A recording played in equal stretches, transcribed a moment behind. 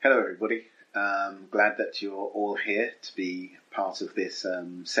everybody. Glad that you're all here to be part of this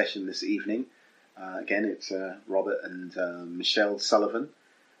session this evening. Again, it's Robert and Michelle Sullivan.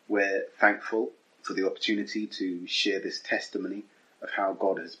 We're thankful for the opportunity to share this testimony of how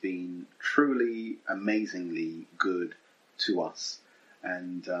God has been truly, amazingly good to us.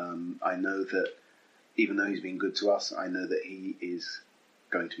 And I know that even though he's been good to us, I know that he is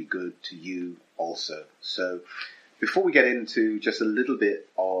going to be good to you also. So before we get into just a little bit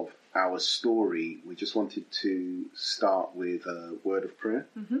of our story, we just wanted to start with a word of prayer.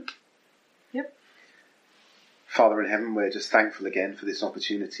 Mm-hmm. Yep. Father in heaven, we're just thankful again for this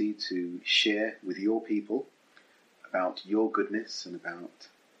opportunity to share with your people about your goodness and about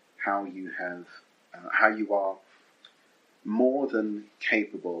how you are more than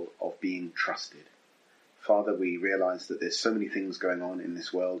capable of being trusted. Father, we realize that there's so many things going on in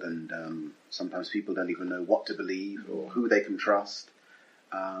this world, and sometimes people don't even know what to believe or who they can trust.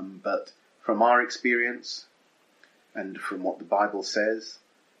 But from our experience and from what the Bible says,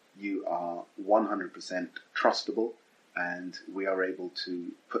 you are 100% trustable, and we are able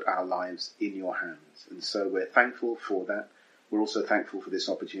to put our lives in your hands. And so we're thankful for that. We're also thankful for this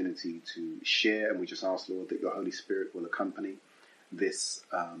opportunity to share, and we just ask, Lord, that your Holy Spirit will accompany this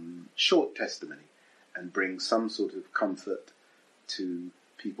short testimony and bring some sort of comfort to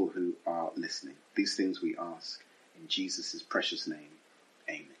people who are listening. These things we ask in Jesus' precious name.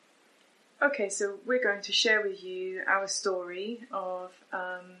 Amen. Okay, so we're going to share with you our story of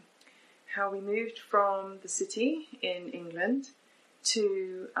how we moved from the city in England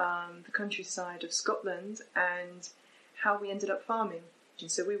to the countryside of Scotland and how we ended up farming.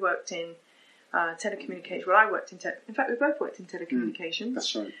 So we worked in telecommunications. Well, I worked in in fact, we both worked in telecommunications.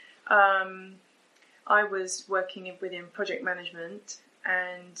 That's right. I was working within project management,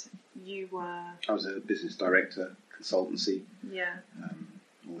 and you were... I was a business director, consultancy. Yeah.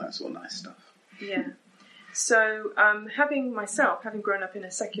 All that sort of nice stuff. Yeah. So, having grown up in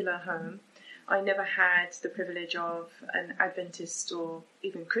a secular home, I never had the privilege of an Adventist or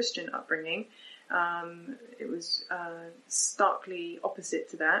even Christian upbringing. It was starkly opposite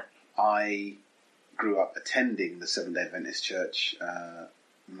to that. I grew up attending the Seventh-day Adventist Church.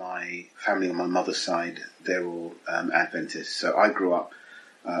 My family on my mother's side, they're all Adventists. So I grew up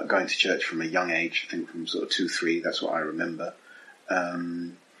going to church from a young age, I think from sort of 2, 3, that's what I remember.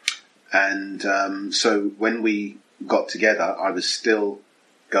 So when we got together, I was still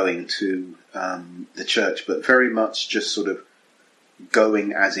going to the church, but very much just sort of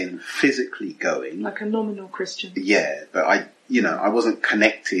going as in physically going. Like a nominal Christian. Yeah, but I wasn't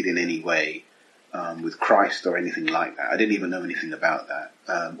connected in any way with Christ or anything like that. I didn't even know anything about that.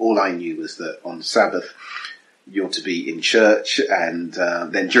 All I knew was that on Sabbath you're to be in church, and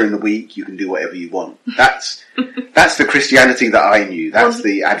then during the week you can do whatever you want. That's the Christianity that I knew. That's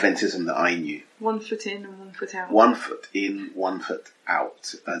the Adventism that I knew. 1 foot in and 1 foot out. 1 foot in, 1 foot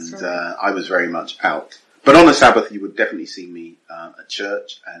out. That's And right. I was very much out. But on a Sabbath you would definitely see me at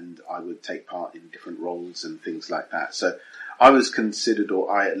church, and I would take part in different roles and things like that. So I was considered,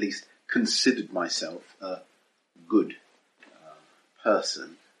 or I at least considered myself a good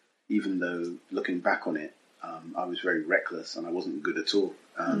person, even though looking back on it, I was very reckless and I wasn't good at all.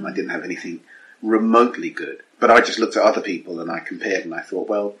 I didn't have anything remotely good. But I just looked at other people and I compared and I thought,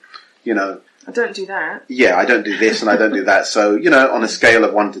 well, I don't do that. Yeah, I don't do this and I don't do that. So, on a scale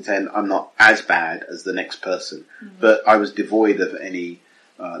of 1 to 10, I'm not as bad as the next person. But I was devoid of any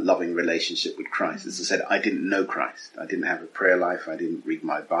loving relationship with Christ. As I said, I didn't know Christ. I didn't have a prayer life. I didn't read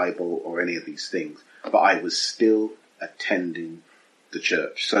my Bible or any of these things. But I was still attending the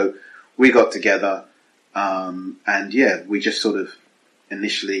church. So we got together, we just sort of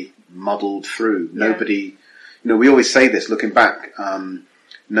initially muddled through. Yeah. Nobody, we always say this looking back,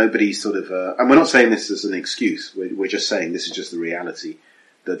 nobody sort of, and we're not saying this as an excuse. We're just saying this is just the reality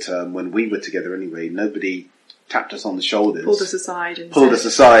that when we were together anyway, nobody tapped us on the shoulders, pulled us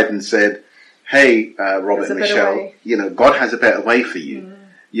aside and said, "Hey, Robert and Michelle, God has a better way for you.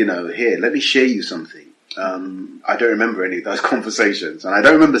 Here, let me share you something." I don't remember any of those conversations, and I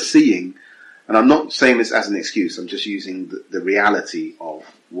don't remember seeing. And I'm not saying this as an excuse. I'm just using the reality of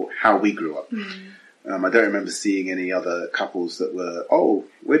how we grew up. I don't remember seeing any other couples that were,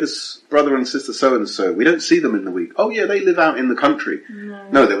 where does brother and sister so-and-so? We don't see them in the week. Oh, yeah, they live out in the country.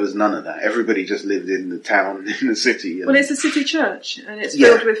 No, there was none of that. Everybody just lived in the town, in the city. Well, it's a city church, and it's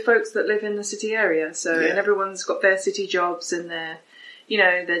filled with folks that live in the city area. So, and everyone's got their city jobs, and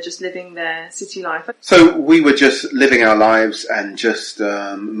they're just living their city life. So we were just living our lives and just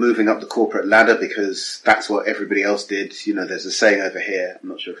moving up the corporate ladder because that's what everybody else did. There's a saying over here, I'm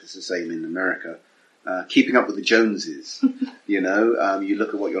not sure if it's the same in America, keeping up with the Joneses. You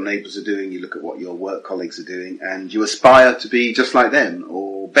look at what your neighbours are doing, you look at what your work colleagues are doing, and you aspire to be just like them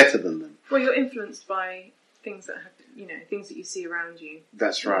or better than them. Well, you're influenced by things that have, things that you see around you.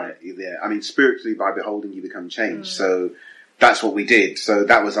 That's right. Yeah. I mean, spiritually, by beholding, you become changed. So that's what we did. So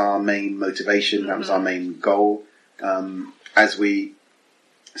that was our main motivation. That was our main goal. As we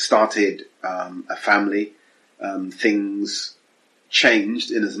started a family, things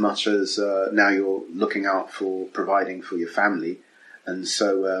changed in as much as now you're looking out for providing for your family. And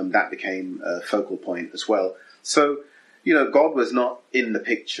so that became a focal point as well. So, God was not in the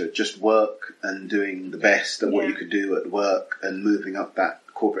picture, just work and doing the best at what you could do at work and moving up that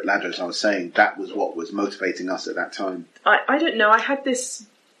corporate ladder, as I was saying. That was what was motivating us at that time. I don't know. I had this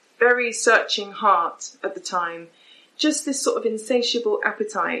very searching heart at the time, just this sort of insatiable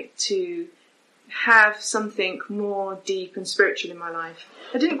appetite to have something more deep and spiritual in my life.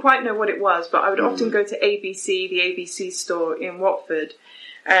 I didn't quite know what it was, but I would often go to ABC, the ABC store in Watford,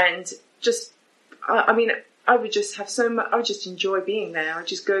 and just, I would just have so much, I would just enjoy being there. I'd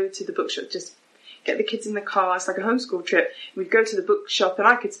just go to the bookshop, just get the kids in the car. It's like a homeschool trip. We'd go to the bookshop and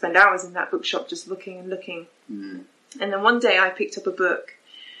I could spend hours in that bookshop just looking and looking. And then one day I picked up a book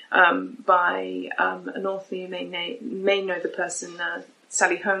by an author you may know the person,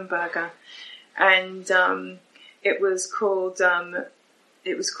 Sally Holmberger. And it was called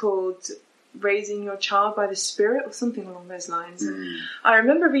Raising Your Child by the Spirit or something along those lines. I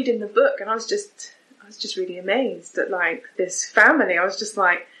remember reading the book and I was just really amazed at like this family. I was just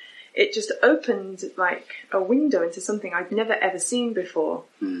like, it just opened like a window into something I'd never ever seen before.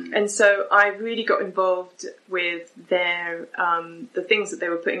 And so I really got involved with their the things that they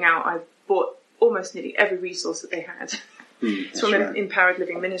were putting out. I bought almost nearly every resource that they had. It's from Empowered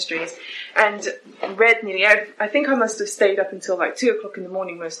Living Ministries, and read nearly I think I must have stayed up until like 2 o'clock in the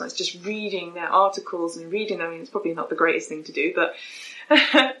morning most nights just reading their articles and reading. I mean, it's probably not the greatest thing to do, but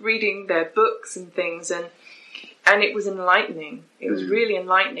reading their books and things, and it was enlightening. It was really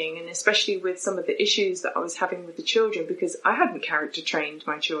enlightening, and especially with some of the issues that I was having with the children, because I hadn't character trained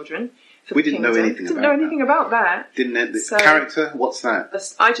my children. We didn't know anything about that. Didn't know the character? What's that?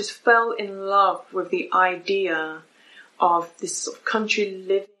 I just fell in love with the idea of this sort of country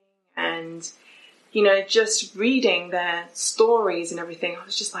living and, just reading their stories and everything. I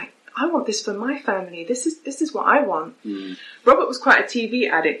was just like, I want this for my family. This is what I want. Robert was quite a TV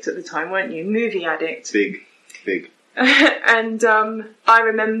addict at the time, weren't you? Movie addict. Big. And I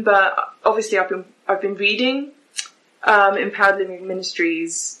remember, obviously, I've been reading Empowered Living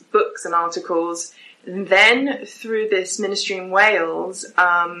Ministries books and articles. And then through this ministry in Wales,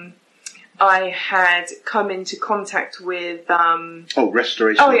 I had come into contact with...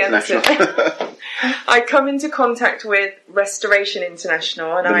 Restoration International. That's it. I come into contact with Restoration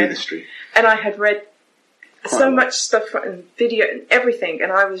International, and ministry. And I had read so much stuff and video and everything,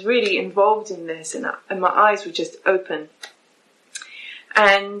 and I was really involved in this, and my eyes were just open.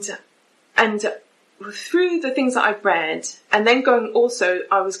 And through the things that I've read, and then going also,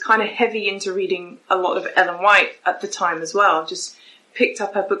 I was kind of heavy into reading a lot of Ellen White at the time as well. Just picked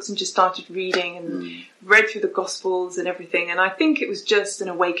up her books and just started reading and read through the Gospels and everything. And I think it was just an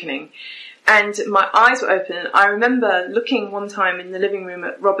awakening. And my eyes were open. I remember looking one time in the living room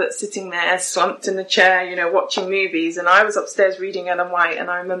at Robert sitting there, slumped in the chair, watching movies. And I was upstairs reading Ellen White. And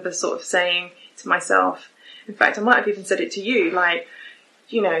I remember sort of saying to myself, in fact, I might have even said it to you, like,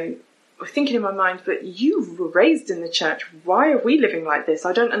 thinking in my mind, but you were raised in the church. Why are we living like this?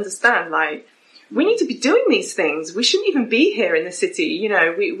 I don't understand. Like, we need to be doing these things. We shouldn't even be here in the city.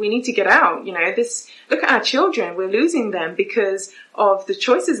 We need to get out. Look at our children. We're losing them because of the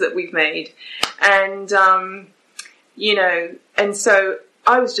choices that we've made. And, and so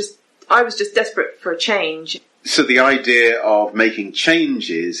I was just desperate for a change. So the idea of making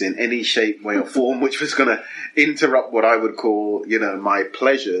changes in any shape, way or form, which was going to interrupt what I would call, my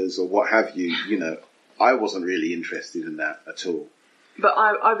pleasures or what have you, I wasn't really interested in that at all. But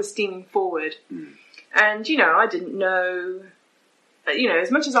I was steaming forward. And, I didn't know, as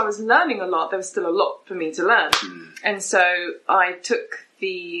much as I was learning a lot, there was still a lot for me to learn. And so I took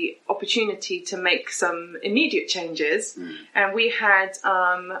the opportunity to make some immediate changes. And we had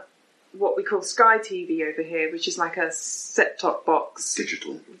what we call Sky TV over here, which is like a set-top box.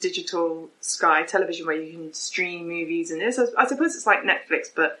 Digital Sky television where you can stream movies. And I suppose it's like Netflix,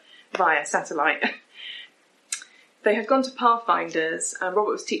 but via satellite. They had gone to Pathfinders, and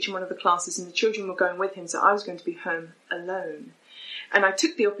Robert was teaching one of the classes, and the children were going with him, so I was going to be home alone. And I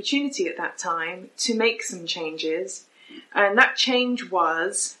took the opportunity at that time to make some changes, and that change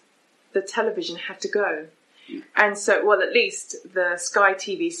was the television had to go. And so, well, at least the Sky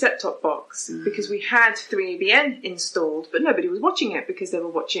TV set-top box, because we had 3ABN installed, but nobody was watching it because they were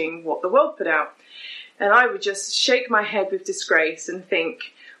watching what the world put out. And I would just shake my head with disgrace and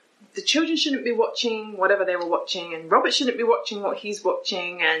think, the children shouldn't be watching whatever they were watching, and Robert shouldn't be watching what he's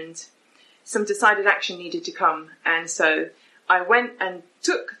watching, and some decided action needed to come. And so I went and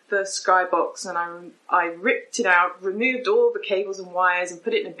took the Sky box and I ripped it out, removed all the cables and wires and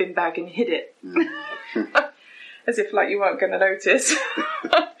put it in a bin bag and hid it. As if like you weren't going to notice.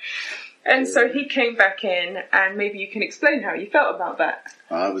 And so he came back in, and maybe you can explain how you felt about that.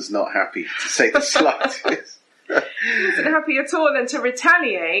 I was not happy, to say the slightest. He wasn't happy at all. And to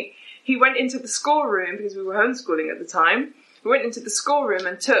retaliate, he went into the schoolroom, because we were homeschooling at the time. We went into the schoolroom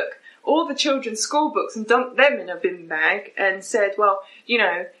and took all the children's school books and dumped them in a bin bag and said, well, you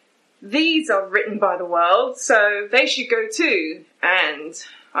know, these are written by the world, so they should go too. And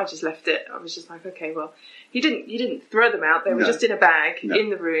I just left it. I was just like, okay, well, he didn't throw them out. They were just in a bag in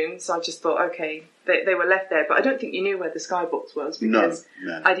the room. So I just thought, okay, they were left there. But I don't think you knew where the Sky box was, because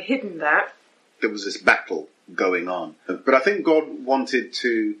I'd hidden that. There was this battle going on. But I think God wanted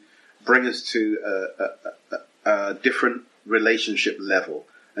to bring us to a different relationship level.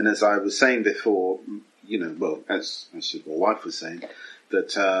 And as I was saying before, you know, well, as my wife was saying,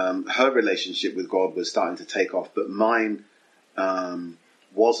 that her relationship with God was starting to take off, but mine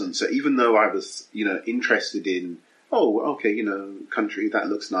wasn't. So even though I was, you know, interested in, oh, okay, you know, country, that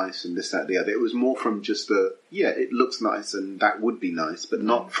looks nice, and this, that, the other, it was more from just it looks nice, and that would be nice, but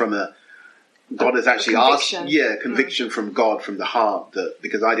not from God has actually asked, conviction from God, from the heart, that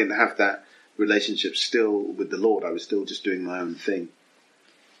because I didn't have that relationship still with the Lord, I was still just doing my own thing.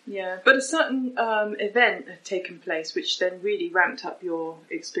 Yeah, but a certain event had taken place, which then really ramped up your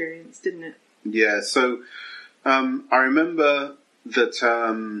experience, didn't it? Yeah, so I remember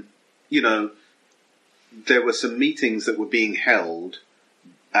that, you know, there were some meetings that were being held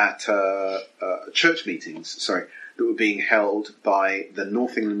at church meetings, that were being held by the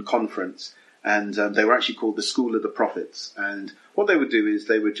North England Conference, and they were actually called the School of the Prophets. And what they would do is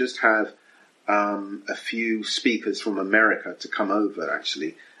they would just have a few speakers from America to come over,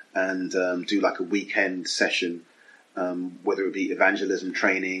 actually, and do like a weekend session, whether it be evangelism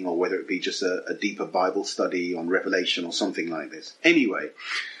training or whether it be just a deeper Bible study on Revelation or something like this. Anyway,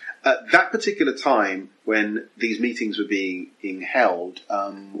 at that particular time when these meetings were being held,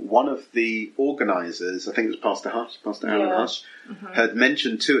 one of the organisers, I think it was Pastor Alan Hush, had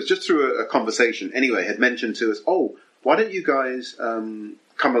mentioned to us, just through a conversation anyway, had mentioned to us, oh, why don't you guys come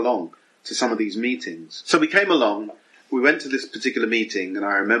along to some of these meetings? So we came along. We went to this particular meeting, and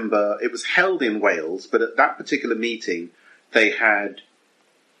I remember it was held in Wales, but at that particular meeting, they had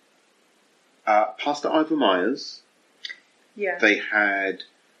Pastor Ivor Myers, they had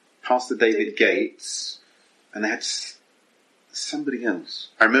Pastor David Gates, and they had somebody else.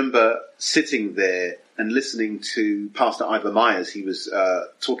 I remember sitting there and listening to Pastor Ivor Myers. He was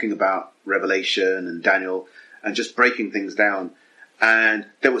talking about Revelation and Daniel and just breaking things down. And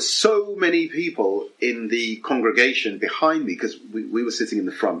there were so many people in the congregation behind me, because we were sitting in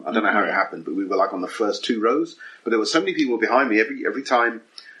the front. I don't know how it happened, but we were like on the first two rows. But there were so many people behind me. Every time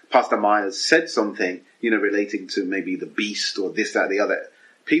Pastor Myers said something, you know, relating to maybe the beast or this, that, the other,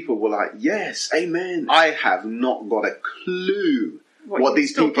 people were like, yes, amen. I have not got a clue what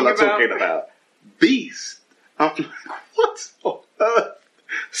these people are talking about. Beast. I'm like, what on earth?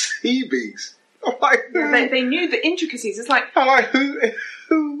 Sea beast. Like, they knew the intricacies. It's like, I'm like,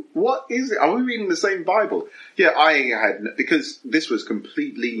 who, what is it? Are we reading the same Bible? Yeah, I had, because this was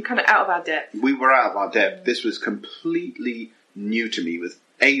completely... We're kind of out of our depth. We were out of our depth. This was completely new to me, with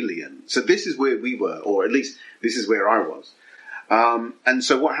alien. So this is where we were, or at least this is where I was. And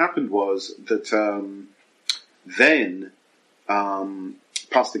so what happened was that then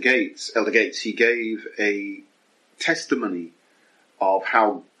Pastor Gates, Elder Gates, he gave a testimony of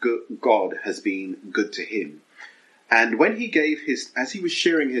how God has been good to him. And when he gave as he was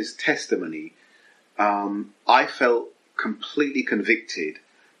sharing his testimony, I felt completely convicted,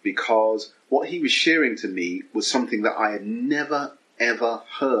 because what he was sharing to me was something that I had never, ever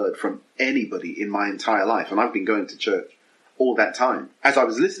heard from anybody in my entire life. And I've been going to church all that time. As I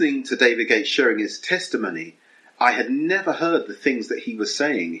was listening to David Gates sharing his testimony, I had never heard the things that he was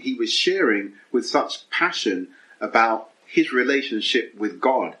saying. He was sharing with such passion about his relationship with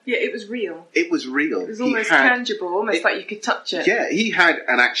God. Yeah, it was real. It was real. It was almost tangible, almost like you could touch it. Yeah, he had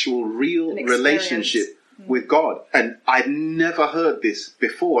an actual real relationship with God. And I'd never heard this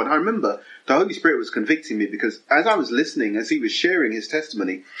before. And I remember the Holy Spirit was convicting me, because as I was listening, as he was sharing his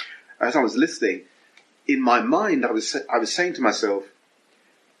testimony, as I was listening, in my mind, I was saying to myself,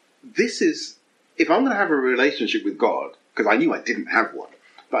 this is if I'm going to have a relationship with God, because I knew I didn't have one,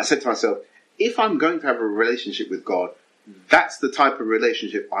 but I said to myself, if I'm going to have a relationship with God, that's the type of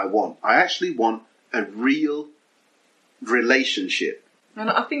relationship I want. I actually want a real relationship. And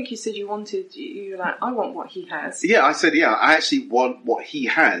I think you said you were like, I want what he has. Yeah, I said, I actually want what he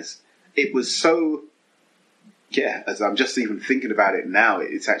has. It was so, as I'm just even thinking about it now,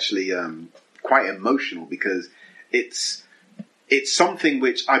 it's actually quite emotional, because it's something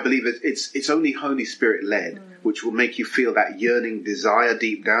which I believe it's only Holy Spirit led, which will make you feel that yearning desire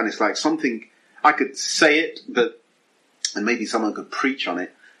deep down. It's like something, I could say it, and maybe someone could preach on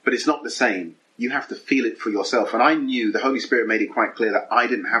it, but it's not the same. You have to feel it for yourself. And I knew the Holy Spirit made it quite clear that I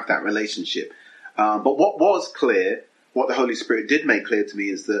didn't have that relationship. But what was clear, what the Holy Spirit did make clear to me,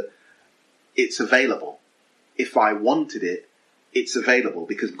 is that it's available. If I wanted it, it's available,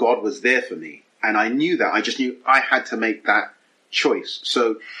 because God was there for me. And I knew that. I just knew I had to make that choice.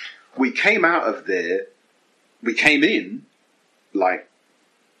 So we came out of there, we came in like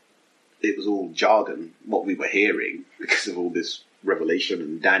it was all jargon, what we were hearing, because of all this Revelation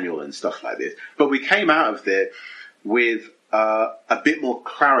and Daniel and stuff like this. But we came out of there with a bit more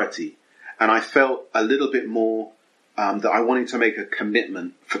clarity, and I felt a little bit more that I wanted to make a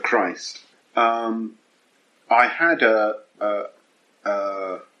commitment for Christ. I had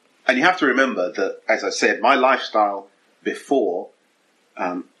and you have to remember that, as I said, my lifestyle before,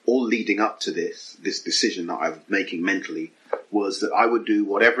 all leading up to this decision that I was making mentally, was that I would do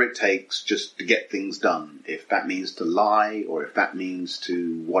whatever it takes just to get things done. If that means to lie, or if that means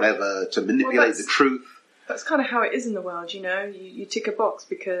to whatever, to manipulate the truth. That's kind of how it is in the world, you know. You tick a box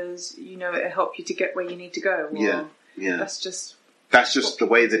because you know it'll help you to get where you need to go. Or Yeah. That's just the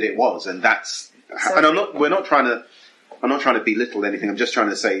way that it was, and that's. And I'm not trying to belittle anything. I'm just trying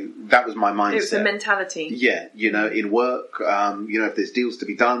to say that was my mindset. It was a mentality. Yeah, in work, if there's deals to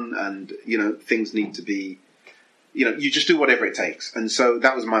be done, and things need to be. You just do whatever it takes. And so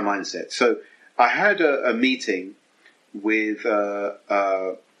that was my mindset. So I had a meeting with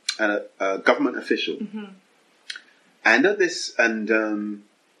a government official. Mm-hmm. And at this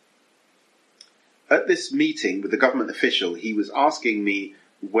meeting with the government official, he was asking me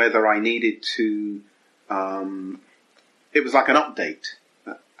whether I needed to, it was like an update.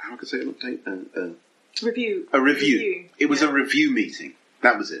 How could I say an update? Review. A review. It was a review meeting.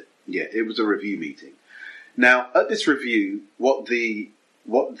 That was it. Yeah, it was a review meeting. Now, at this review, what the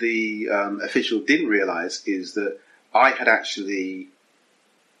official didn't realize is that I had actually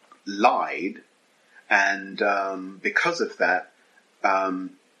lied, and because of that,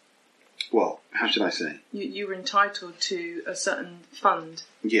 well, how should I say? You were entitled to a certain fund.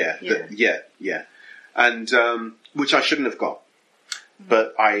 Yeah. And which I shouldn't have got,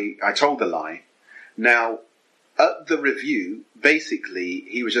 but I told a lie. Now, at the review, basically,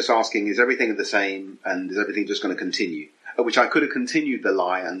 he was just asking, is everything the same, and is everything just going to continue? At which I could have continued the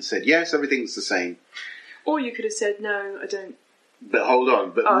lie and said, yes, everything's the same. Or you could have said, no, I don't. But hold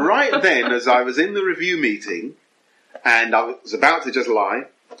on. But right then, as I was in the review meeting, and I was about to just lie,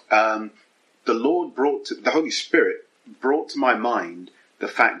 the Holy Spirit brought to my mind the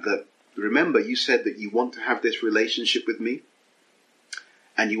fact that, remember, you said that you want to have this relationship with me,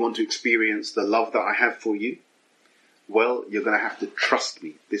 and you want to experience the love that I have for you. Well, you're going to have to trust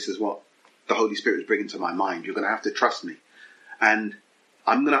me. This is what the Holy Spirit is bringing to my mind. You're going to have to trust me. And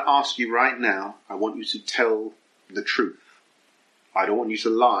I'm going to ask you right now, I want you to tell the truth. I don't want you to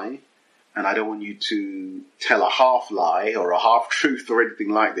lie, and I don't want you to tell a half lie or a half truth or anything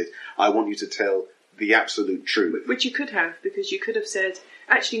like this. I want you to tell the absolute truth. Which you could have, because you could have said,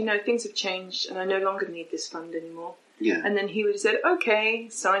 actually, no, things have changed and I no longer need this fund anymore. Yeah. And then he would have said, okay,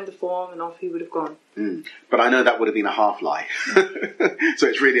 signed the form, and off he would have gone. But I know that would have been a half lie. So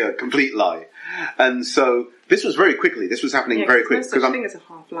it's really a complete lie. And so this was very quickly. This was happening very quickly. There's no such thing as a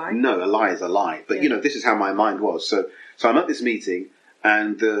half lie. No, a lie is a lie. But, this is how my mind was. So I'm at this meeting,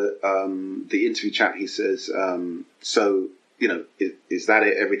 and the interview chap, he says, is that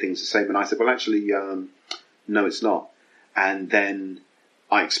it? Everything's the same? And I said, well, actually, no, it's not. And then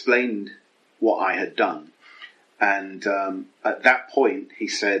I explained what I had done. And at that point, he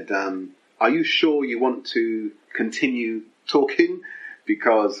said, are you sure you want to continue talking?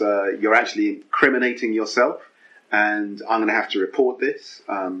 Because you're actually incriminating yourself, and I'm going to have to report this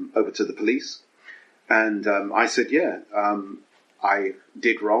over to the police. And I said, I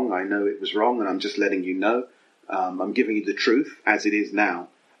did wrong. I know it was wrong, and I'm just letting you know. I'm giving you the truth as it is now.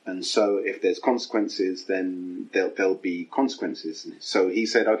 And so if there's consequences, then there'll be consequences. So he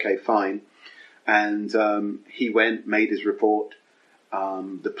said, okay, fine. And he went, made his report.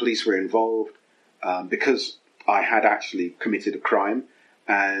 The police were involved because I had actually committed a crime,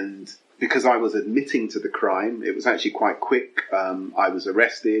 and because I was admitting to the crime, it was actually quite quick. I was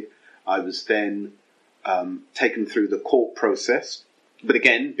arrested. I was then taken through the court process. But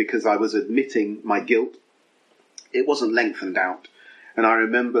again, because I was admitting my guilt, it wasn't lengthened out. And I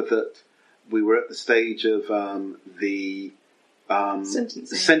remember that we were at the stage of the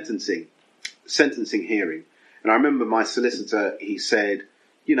sentencing hearing. And I remember my solicitor, he said,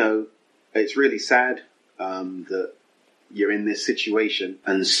 it's really sad that you're in this situation.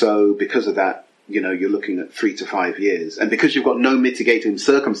 And so because of that, you're looking at 3 to 5 years. And because you've got no mitigating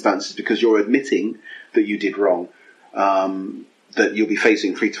circumstances, because you're admitting that you did wrong, that you'll be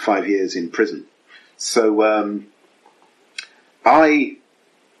facing 3 to 5 years in prison. So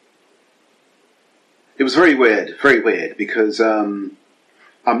it was very weird, because I'm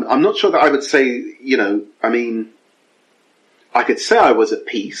not sure that I would say, I could say I was at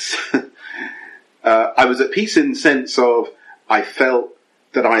peace. I was at peace in the sense of I felt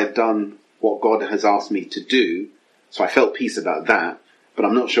that I had done what God has asked me to do, so I felt peace about that. But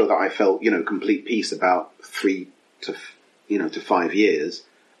I'm not sure that I felt, complete peace about 3 to 5 years,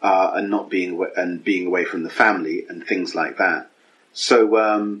 and not being away from the family and things like that. So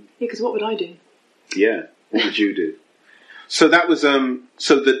because what would I do? Yeah, what would you do? So that was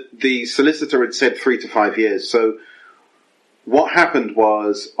so the solicitor had said 3 to 5 years. So what happened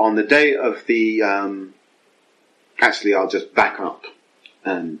was on the day of the actually I'll just back up.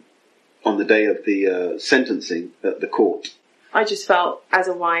 On the day of the sentencing at the court, I just felt as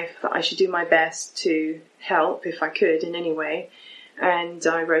a wife that I should do my best to help if I could in any way. And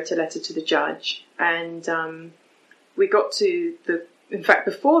I wrote a letter to the judge, and we got to in fact,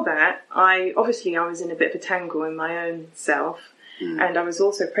 before that, I was in a bit of a tangle in my own self, and I was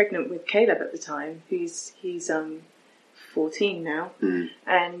also pregnant with Caleb at the time. He's 14 now,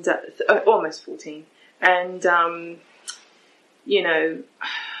 and almost 14, and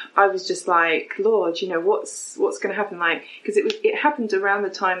I was just like, Lord, what's going to happen? Like, because it happened around the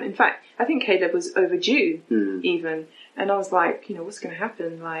time. In fact, I think Caleb was overdue even, and I was like, what's going to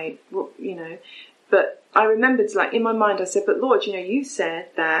happen? Like, what, But I remembered, like, in my mind, I said, but Lord, you said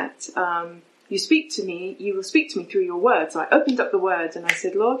that you will speak to me through your words. So I opened up the words and I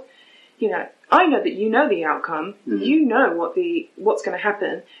said, Lord, I know that you know the outcome. You know what's going to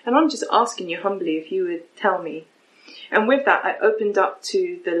happen, and I'm just asking you humbly if you would tell me. And with that, I opened up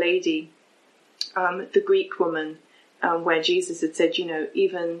to the lady, the Greek woman, where Jesus had said,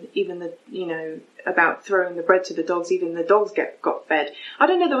 even the, about throwing the bread to the dogs, even the dogs got fed. I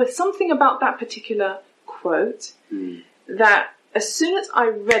don't know, there was something about that particular quote that as soon as I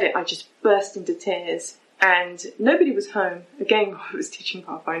read it, I just burst into tears. And nobody was home. Again, I was teaching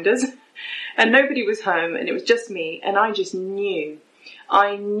Pathfinders. And nobody was home, and it was just me. And I just knew.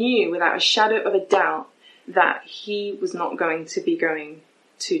 I knew without a shadow of a doubt that he was not going to be going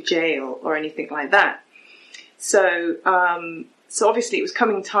to jail or anything like that. So obviously it was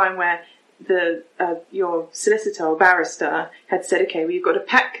coming time where your solicitor or barrister had said, okay, well, you've got to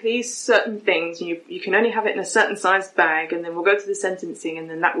pack these certain things, and you can only have it in a certain sized bag, and then we'll go to the sentencing, and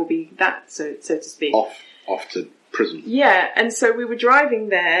then that will be that, so to speak. Off to prison. Yeah, and so we were driving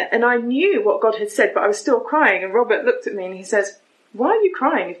there, and I knew what God had said, but I was still crying, and Robert looked at me and he says, why are you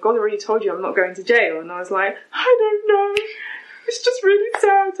crying if God already told you I'm not going to jail? And I was like, I don't know. It's just really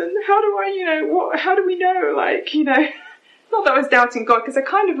sad. And how do I, how do we know? Like, not that I was doubting God, because I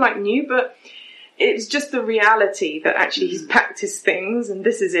kind of knew, but it was just the reality that actually he's packed his things and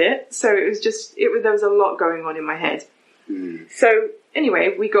this is it. So it was just, there was a lot going on in my head. So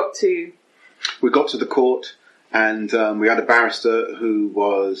anyway, we got to the court, and we had a barrister who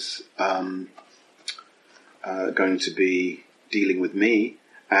was going to be dealing with me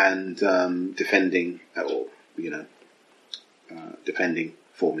and defending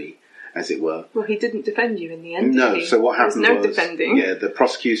for me, as it were. Well, he didn't defend you in the end, No, did he? so what happened There was no was, defending. Yeah, the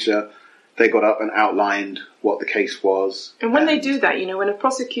prosecutor, they got up and outlined what the case was. And when they do that, when a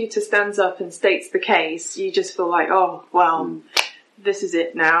prosecutor stands up and states the case, you just feel like, oh, well, this is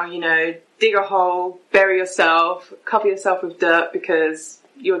it now, dig a hole, bury yourself, cover yourself with dirt, because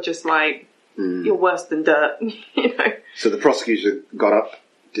you're just you're worse than dirt, So the prosecutor got up,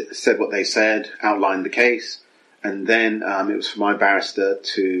 said what they said, outlined the case, and then it was for my barrister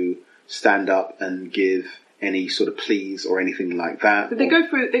to stand up and give any sort of pleas or anything like that. But they go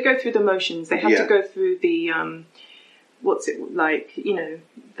through the motions. They have to go through the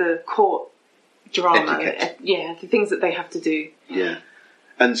the court drama. The things that they have to do. Yeah.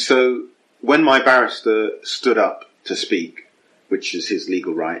 And so when my barrister stood up to speak, which is his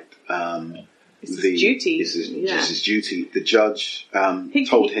legal right, it's his duty. It's his duty. The judge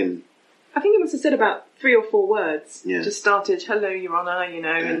told him. I think he must have said about 3 or 4 words. Yeah. Just started, hello, Your Honour,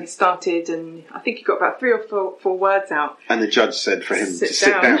 and he started, and I think he got about 3 or 4 words out. And the judge said for him to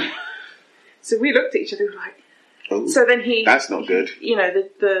sit down. So we looked at each other like, oh, so then that's not good.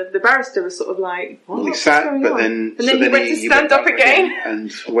 The barrister was sort of like, what? Well, he sat, but then... And then he went to stand up again.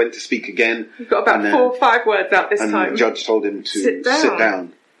 And went to speak again. He got about 4 or 5 words out this time. And the judge told him to sit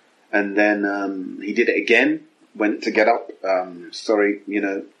down. And then he did it again, went to get up. Sorry,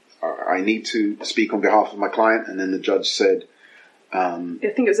 I need to speak on behalf of my client. And then the judge said... I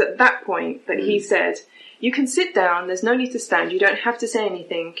think it was at that point that he said, you can sit down, there's no need to stand, you don't have to say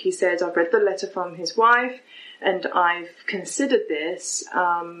anything. He said, I've read the letter from his wife, and I've considered this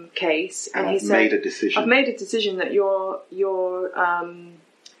case, and he said, I've made a decision that your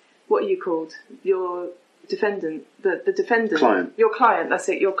what are you called? Your defendant, the defendant, client. Your client. That's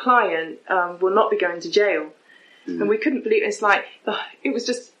it. Your client will not be going to jail, and we couldn't believe it. It's like it was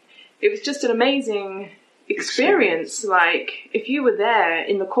just an amazing experience. Like if you were there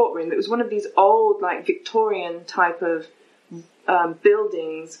in the courtroom, it was one of these old, like Victorian type of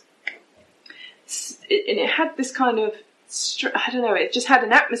buildings. And it had this kind of, I don't know, it just had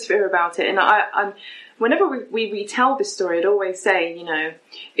an atmosphere about it. And I'm whenever we retell this story, I'd always say,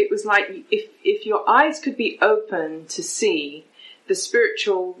 it was like if your eyes could be open to see the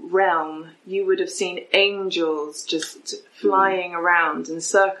spiritual realm, you would have seen angels just flying around and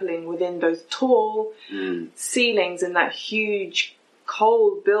circling within those tall ceilings in that huge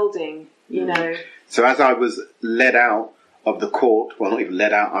cold building, So as I was led out of the court, well, not even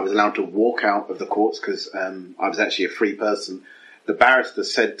led out, I was allowed to walk out of the courts because I was actually a free person. The barrister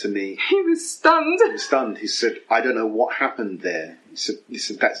said to me... He was stunned. He was stunned. He said, I don't know what happened there. He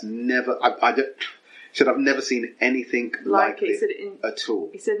said that's never... He said, I've never seen anything like this at all.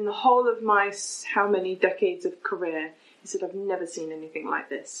 He said, in the whole of my how many decades of career, he said, I've never seen anything like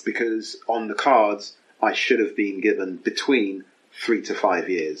this. Because on the cards, I should have been given between 3 to 5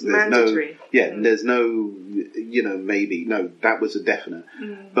 years. There's mandatory. There's no, maybe. No, that was a definite.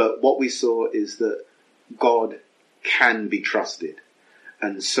 But what we saw is that God can be trusted.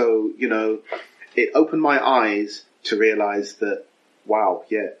 And so, it opened my eyes to realize that, wow,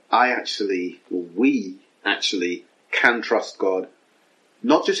 we actually can trust God,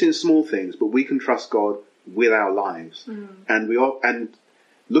 not just in small things, but we can trust God with our lives. And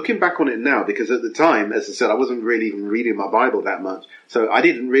looking back on it now, because at the time, as I said, I wasn't really even reading my Bible that much, so I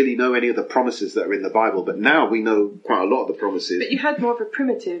didn't really know any of the promises that are in the Bible, but now we know quite a lot of the promises. But you had more of a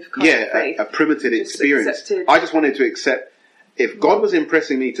primitive kind of faith. A primitive experience. I just wanted to accept, if God was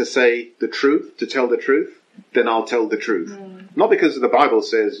impressing me to say the truth, to tell the truth, then I'll tell the truth. Not because the Bible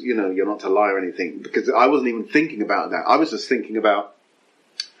says, you're not to lie or anything, because I wasn't even thinking about that. I was just thinking about,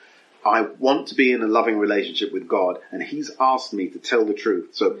 I want to be in a loving relationship with God, and He's asked me to tell the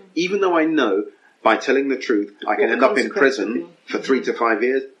truth. So even though I know by telling the truth I can end up in prison for 3 to 5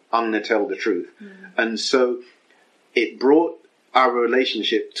 years, I'm going to tell the truth. And so it brought our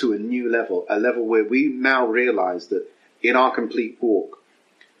relationship to a new level, a level where we now realize that in our complete walk,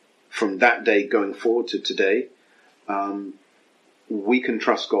 from that day going forward to today, we can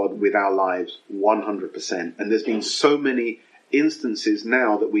trust God with our lives 100%. And there's been so many instances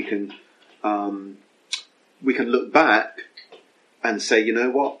now that we can look back and say, you know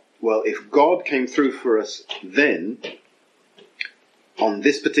what? Well, if God came through for us then, on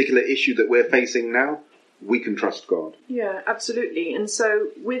this particular issue that we're facing now, we can trust God. Yeah, absolutely. And so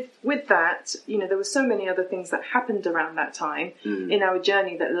with that, there were so many other things that happened around that time in our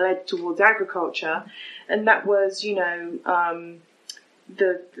journey that led towards agriculture. And that was,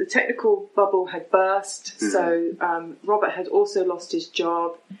 the technical bubble had burst. So Robert had also lost his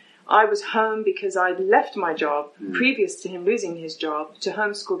job. I was home because I'd left my job previous to him losing his job to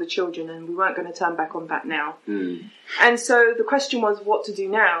homeschool the children, and we weren't going to turn back on that now. And so the question was what to do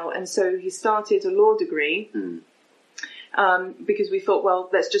now. And so he started a law degree because we thought, well,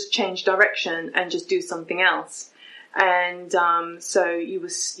 let's just change direction and just do something else. And so you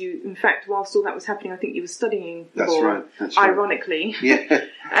in fact, whilst all that was happening, I think you were studying law. That's right. Ironically. Yeah.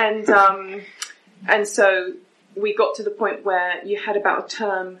 And so we got to the point where you had about a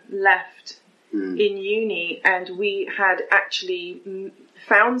term left in uni, and we had actually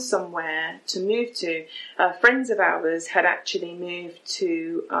found somewhere to move to. Friends of ours had actually moved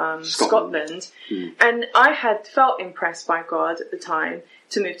to Scotland. And I had felt impressed by God at the time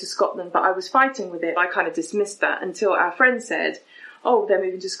to move to Scotland, but I was fighting with it. I kind of dismissed that until our friend said, oh, they're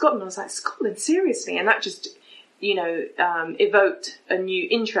moving to Scotland. I was like, Scotland, seriously? And that just, evoked a new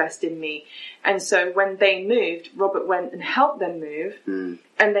interest in me. And so when they moved, Robert went and helped them move and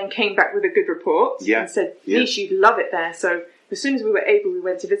then came back with a good report and said, Nish, you'd love it there. So as soon as we were able, we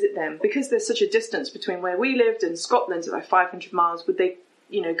went to visit them. Because there's such a distance between where we lived and Scotland, like 500 miles, would they,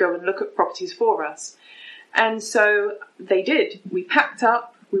 go and look at properties for us? And so they did. We packed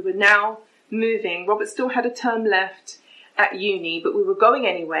up. We were now moving. Robert still had a term left at uni, but we were going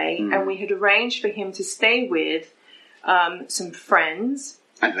anyway. And we had arranged for him to stay with some friends.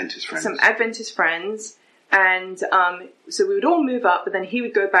 Some Adventist friends. And so we would all move up, but then he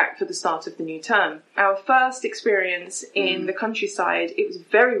would go back for the start of the new term. Our first experience in the countryside, it was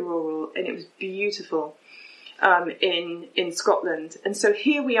very rural and it was beautiful in Scotland. And so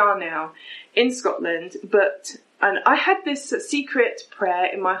here we are now in Scotland, and I had this secret prayer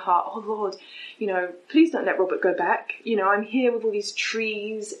in my heart, oh Lord, please don't let Robert go back. I'm here with all these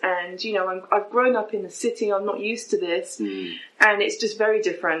trees and, I've grown up in the city, I'm not used to this, and it's just very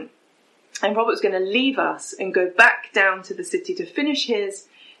different. And Robert was going to leave us and go back down to the city to finish his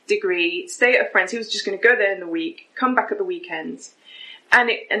degree, stay at a friend's. He was just going to go there in the week, come back at the weekends. And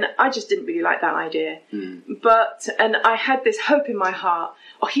I just didn't really like that idea. And I had this hope in my heart,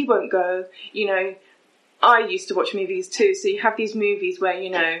 oh, he won't go. I used to watch movies too. So you have these movies where,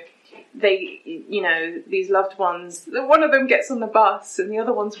 these loved ones, one of them gets on the bus and the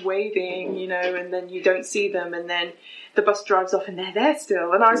other one's waving, and then you don't see them, and then the bus drives off and they're there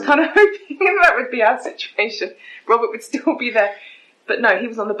still. And I was kind of hoping that would be our situation. Robert would still be there. But no, he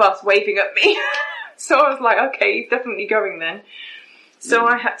was on the bus waving at me. So I was like, okay, he's definitely going then. So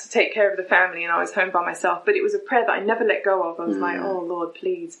I had to take care of the family and I was home by myself. But it was a prayer that I never let go of. I was like, oh, Lord,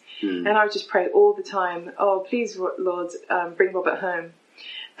 please. And I would just pray all the time, oh, please, Lord, bring Robert home.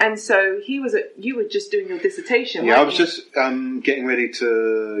 And so you were just doing your dissertation. Yeah, I was just getting ready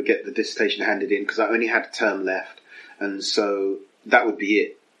to get the dissertation handed in because I only had a term left. And so that would be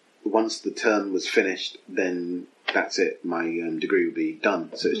it. Once the term was finished, then that's it. My degree would be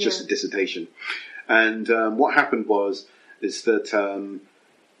done. So it's just a dissertation. And what happened is that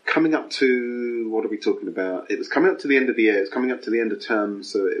coming up to, what are we talking about? It was coming up to the end of the year. It was coming up to the end of term,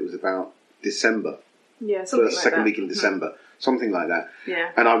 so it was about December. Yeah, something like that. Second week in December, something like that. Yeah.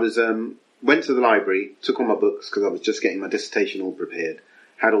 And I was went to the library, took all my books because I was just getting my dissertation all prepared,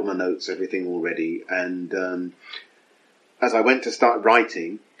 had all my notes, everything all ready, and as I went to start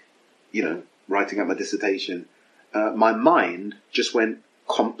writing up my dissertation, my mind just went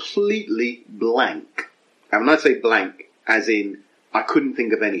completely blank. And when I say blank, as in I couldn't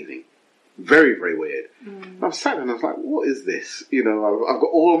think of anything. Very, very weird. I was sat there and I was like, what is this? I've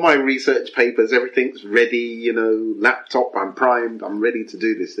got all my research papers, everything's ready, laptop, I'm primed, I'm ready to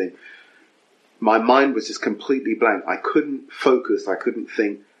do this thing. My mind was just completely blank. I couldn't focus, I couldn't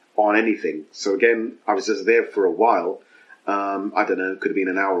think on anything. So again, I was just there for a while. I don't know, it could have been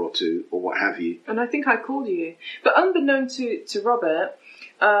an hour or two or what have you. And I think I called you. But unbeknown to Robert,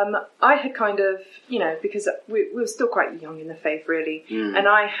 I had kind of, because we were still quite young in the faith, really, and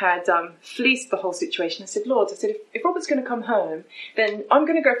I had fleeced the whole situation. I said, Lord, if Robert's going to come home, then I'm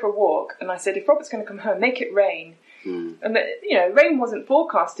going to go for a walk. And I said, if Robert's going to come home, make it rain. And, rain wasn't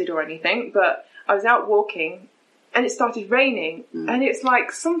forecasted or anything, but I was out walking and it started raining. And it's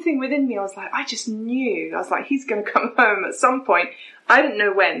like something within me, I was like, I just knew. I was like, he's going to come home at some point. I didn't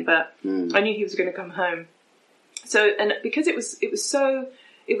know when, but I knew he was going to come home. So, and because it was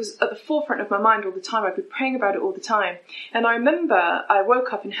at the forefront of my mind all the time. I'd be praying about it all the time. And I remember I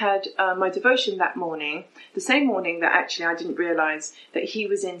woke up and had my devotion that morning, the same morning that actually I didn't realise that he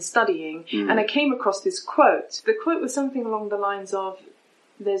was in studying. And I came across this quote. The quote was something along the lines of,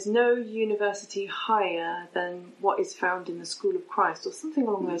 there's no university higher than what is found in the school of Christ, or something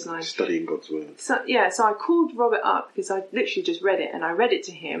along those lines. Studying God's word. So I called Robert up because I literally just read it, and I read it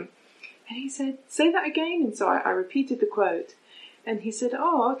to him. And he said, say that again. And so I repeated the quote. And he said,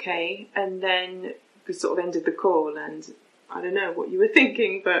 oh, okay. And then we sort of ended the call, and I don't know what you were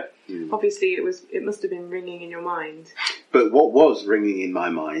thinking, but obviously it must have been ringing in your mind. But what was ringing in my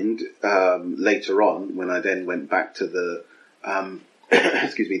mind later on, when I then went back to the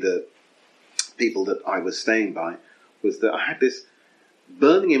the people that I was staying by, was that I had this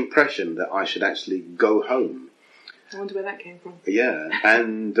burning impression that I should actually go home. I wonder where that came from. Yeah,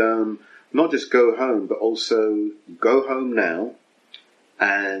 and not just go home, but also go home now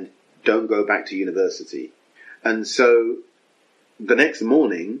and don't go back to university. And so the next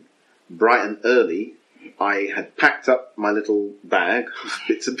morning, bright and early, I had packed up my little bag of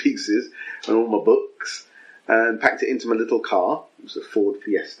bits and pieces and all my books and packed it into my little car. It was a Ford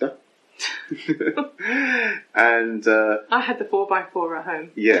Fiesta. And I had the 4x4 at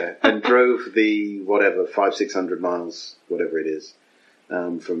home. Yeah, and drove the 500-600 miles, whatever it is,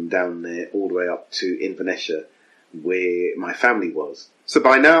 from down there all the way up to Inverness, where my family was. So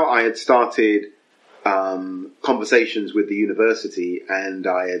by now I had started conversations with the university, and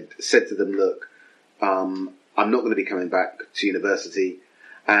I had said to them, look, I'm not going to be coming back to university.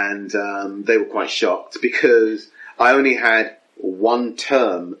 And they were quite shocked because I only had one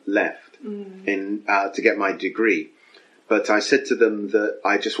term left to get my degree. But I said to them that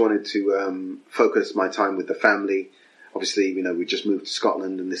I just wanted to focus my time with the family. Obviously, we just moved to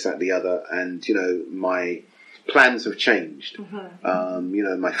Scotland and this, that, the other. And, my plans have changed.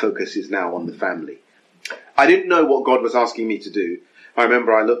 My focus is now on the family. I didn't know what God was asking me to do. I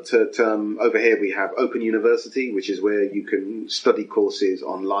remember I looked at, over here we have Open University, which is where you can study courses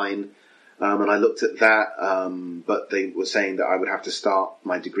online. And I looked at that, but they were saying that I would have to start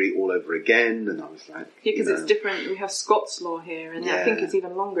my degree all over again. And I was like, yeah, because it's different. We have Scots law here, and I think it's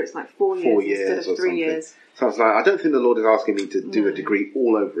even longer. It's like 4 years instead of 3 years. So I was like, I don't think the Lord is asking me to do a degree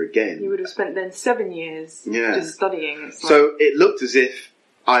all over again. You would have spent then 7 years just studying. It's so it looked as if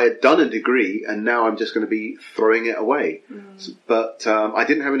I had done a degree and now I'm just going to be throwing it away. But I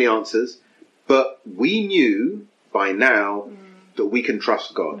didn't have any answers. But we knew by now that we can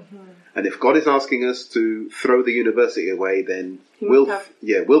trust God. And if God is asking us to throw the university away, then we'll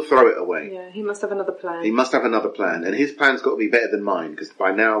throw it away. Yeah, he must have another plan. He must have another plan. And his plan's got to be better than mine, because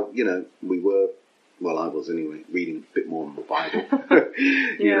by now, we were, well, I was anyway, reading a bit more on the Bible.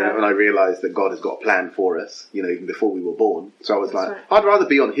 And I realised that God has got a plan for us, even before we were born. So I was I'd rather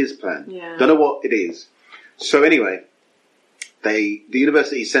be on his plan. Yeah. Don't know what it is. So anyway, the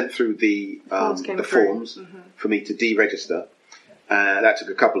university sent through the forms for me to deregister. That took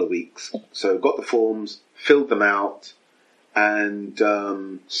a couple of weeks. So got the forms, filled them out, and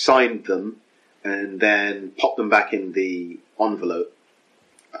signed them, and then popped them back in the envelope.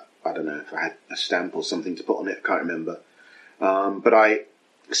 I don't know if I had a stamp or something to put on it, I can't remember. But I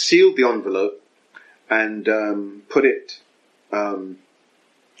sealed the envelope and put it on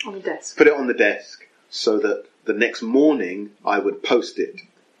the desk. Put it on the desk so that the next morning I would post it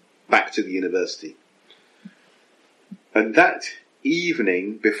back to the university. And that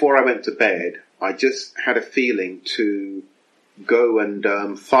evening, before I went to bed, I just had a feeling to go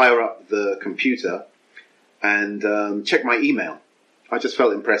and fire up the computer and check my email. I just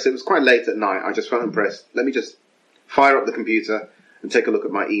felt impressed. It was quite late at night. I just felt impressed. Let me just fire up the computer and take a look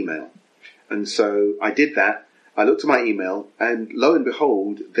at my email. And so I did that. I looked at my email, and lo and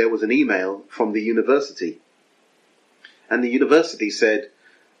behold, there was an email from the university. And the university said,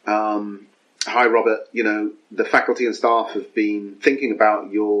 hi, Robert, the faculty and staff have been thinking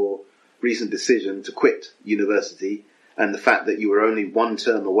about your recent decision to quit university and the fact that you were only one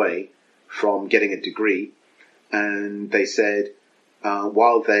term away from getting a degree. And they said,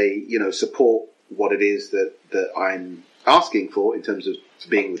 while they, support what it is that I'm asking for in terms of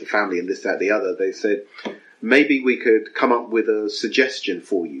being with the family and this, that, the other, they said, maybe we could come up with a suggestion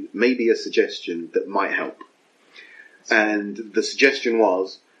for you, maybe a suggestion that might help. And the suggestion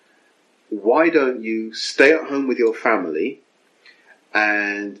was, why don't you stay at home with your family,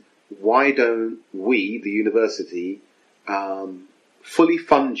 and why don't we, the university, fully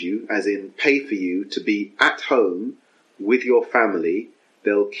fund you, as in pay for you to be at home with your family.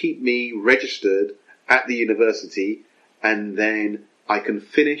 They'll keep me registered at the university, and then I can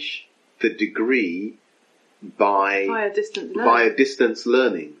finish the degree via distance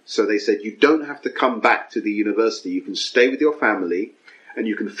learning. So they said, you don't have to come back to the university. You can stay with your family, and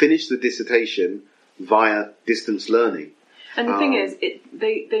you can finish the dissertation via distance learning. And the thing is,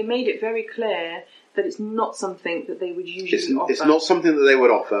 they made it very clear that it's not something that they would usually offer. It's not something that they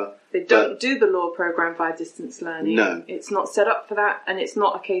would offer. They don't do the law programme via distance learning. No. It's not set up for that, and it's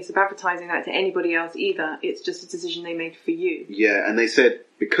not a case of advertising that to anybody else either. It's just a decision they made for you. Yeah, and they said,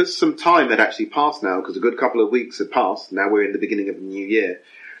 because some time had actually passed now, because a good couple of weeks had passed, now we're in the beginning of the new year,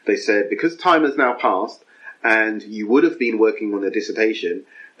 they said, because time has now passed, and you would have been working on a dissertation,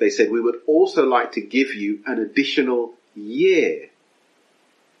 they said, we would also like to give you an additional year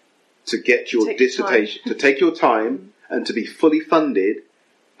to get your dissertation, to take your time and to be fully funded,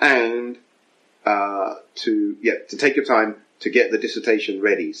 and to take your time to get the dissertation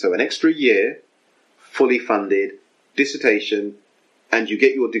ready. So an extra year, fully funded, dissertation, and you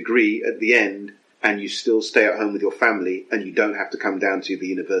get your degree at the end, and you still stay at home with your family, and you don't have to come down to the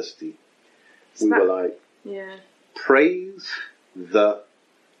university. So we were like, praise the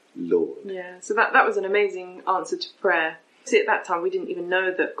Lord. Yeah, so that was an amazing answer to prayer. See, at that time, we didn't even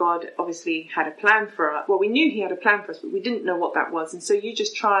know that God obviously had a plan for us. Well, we knew he had a plan for us, but we didn't know what that was. And so you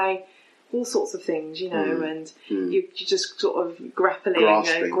just try all sorts of things, and you're just sort of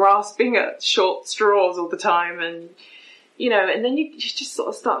grasping at short straws all the time. And and then you just sort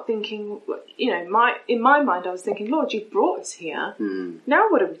of start thinking, in my mind I was thinking, Lord, you've brought us here. Now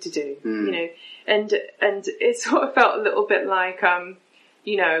what are we to do? And it sort of felt a little bit like,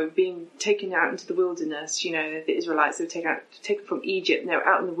 being taken out into the wilderness. The Israelites were taken from Egypt, and they were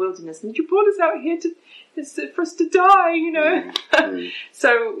out in the wilderness, and you brought us out here for us to die.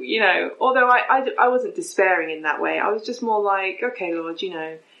 So, although I wasn't despairing in that way, I was just more like, okay, Lord,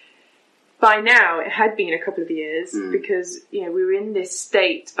 by now it had been a couple of years because, we were in this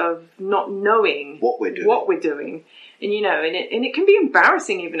state of not knowing what we're doing. And, and it can be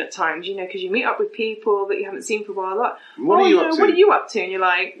embarrassing even at times, because you meet up with people that you haven't seen for a while. Like, what are you up to? And you're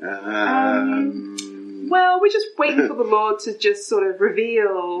like, well, we're just waiting for the Lord to just sort of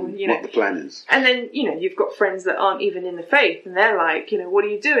reveal, what the plan is. And then, you've got friends that aren't even in the faith, and they're like, what are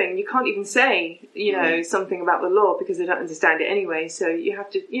you doing? You can't even say, something about the Lord because they don't understand it anyway. So you have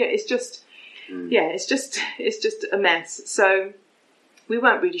to, it's just, it's just a mess. So we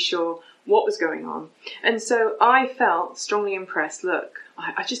weren't really sure what was going on. And so I felt strongly impressed. Look,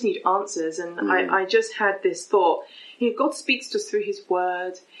 I just need answers. And I just had this thought, God speaks to us through his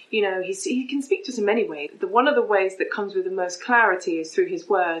word. He can speak to us in many ways. One of the ways that comes with the most clarity is through his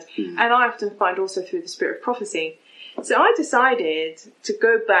word. And I often find also through the spirit of prophecy. So I decided to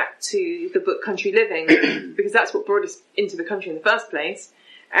go back to the book Country Living because that's what brought us into the country in the first place.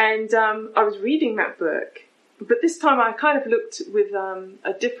 And I was reading that book, but this time I kind of looked with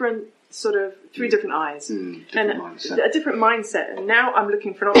a different sort of through different eyes and a different mindset. And now I'm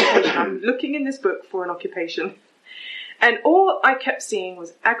looking for an occupation. I'm looking in this book for an occupation. And all I kept seeing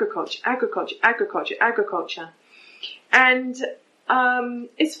was agriculture. And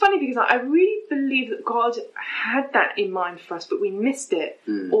it's funny because I really believe that God had that in mind for us, but we missed it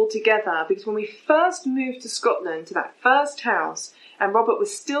altogether. Because when we first moved to Scotland, to that first house, and Robert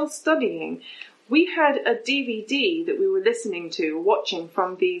was still studying, we had a DVD that we were listening to, watching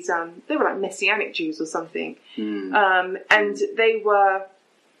from these, they were like Messianic Jews or something. And they were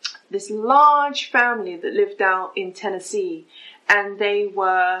this large family that lived out in Tennessee, and they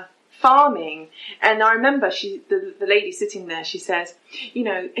were farming. And I remember the lady sitting there, she says,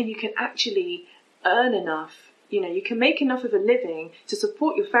 and you can actually earn enough, you can make enough of a living to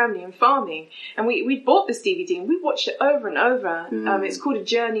support your family in farming. And we bought this DVD and we watched it over and over. It's called A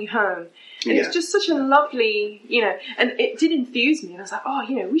Journey Home. And it's just such a lovely, and it did enthuse me. And I was like,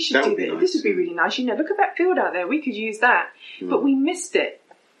 we should do this. This would be really nice. Look at that field out there. We could use that. But we missed it.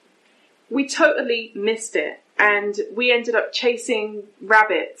 We totally missed it. And we ended up chasing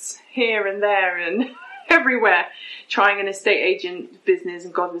rabbits here and there and everywhere, trying an estate agent business.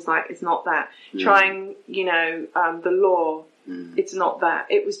 And God was like, it's not that. Trying, the law, it's not that.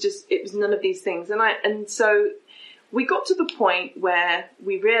 It was none of these things. And so we got to the point where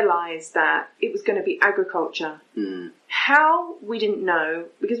we realized that it was going to be agriculture. How, we didn't know,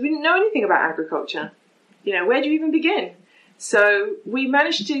 because we didn't know anything about agriculture. Where do you even begin? So we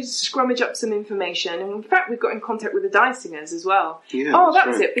managed to scrummage up some information, and in fact we got in contact with the Dysingers as well. That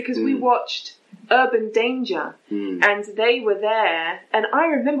was it, because we watched Urban Danger, and they were there, and I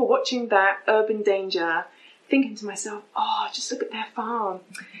remember watching that Urban Danger, thinking to myself, just look at their farm.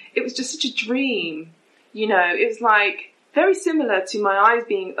 It was just such a dream. It was like very similar to my eyes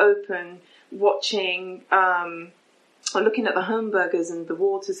being open, watching or looking at the Homburgers and the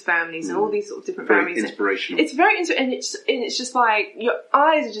Waters families and all these sort of different families. Inspirational. It's very and it's just like your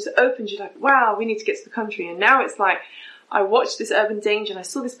eyes are just opened. You're like, wow, we need to get to the country. And now it's like I watched this Urban Danger and I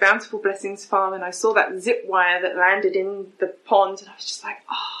saw this Bountiful Blessings farm and I saw that zip wire that landed in the pond and I was just like,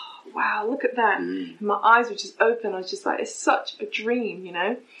 wow, look at that. And my eyes were just open. I was just like, it's such a dream,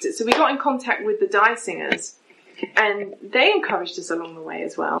 So we got in contact with the Dysingers and they encouraged us along the way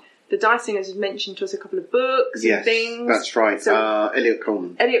as well. The Dysingers had mentioned to us a couple of books and things. Yes, that's right. So, Elliot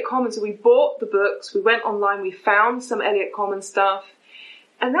Coleman. So we bought the books. We went online. We found some Elliot Coleman stuff.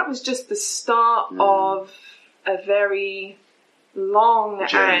 And that was just the start of a very long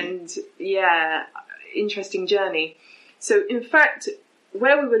and, interesting journey. So, in fact,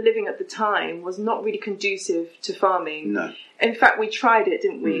 where we were living at the time was not really conducive to farming. No. In fact, we tried it,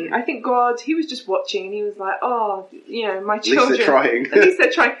 didn't we? I think God, he was just watching and he was like, my children. At least they're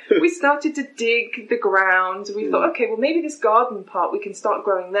trying. We started to dig the ground. We thought, okay, well, maybe this garden part, we can start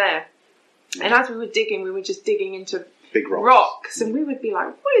growing there. And as we were digging, we were just digging into big rocks. And we would be like,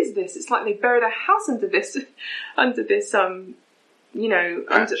 what is this? It's like they buried a house under this, it's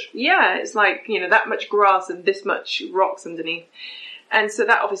like, that much grass and this much rocks underneath. And so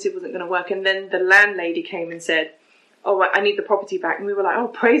that obviously wasn't going to work. And then the landlady came and said, I need the property back. And we were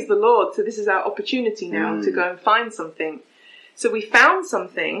like, praise the Lord. So this is our opportunity now to go and find something. So we found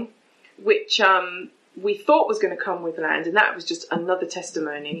something which we thought was going to come with land, and that was just another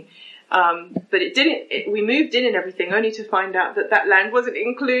testimony. But it didn't. We moved in and everything, only to find out that land wasn't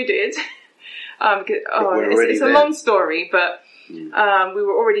included. It's a long story, but we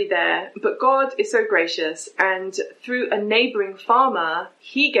were already there. But God is so gracious, and through a neighbouring farmer,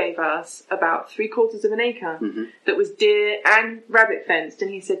 he gave us about 3/4 of an acre that was deer and rabbit fenced,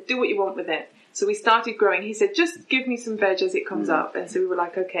 and he said, do what you want with it. So we started growing. He said, just give me some veg as it comes up. And so we were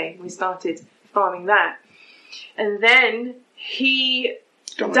like, okay. We started farming that. And then he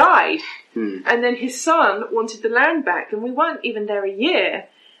died. And then his son wanted the land back, and we weren't even there a year.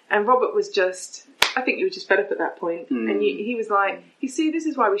 And Robert was just, I think you were just fed up at that point. And he was like, you see, this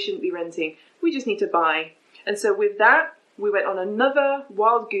is why we shouldn't be renting. We just need to buy. And so with that, we went on another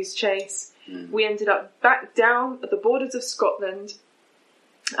wild goose chase. We ended up back down at the borders of Scotland.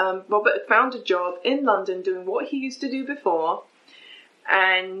 Robert had found a job in London doing what he used to do before.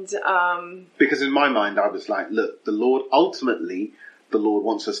 And because in my mind, I was like, look, the Lord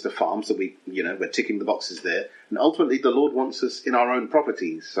wants us to farm, so we're ticking the boxes there. And ultimately, the Lord wants us in our own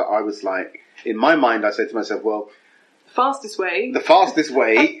properties. So I was like, in my mind, I said to myself, well, the fastest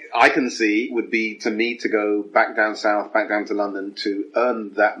way I can see would be to me to go back down south, back down to London to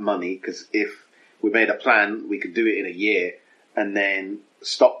earn that money. Because if we made a plan, we could do it in a year and then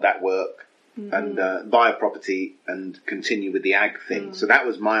stop that work and buy a property and continue with the ag thing. So that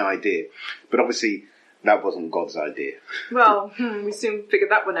was my idea. But obviously, that wasn't God's idea. Well, we soon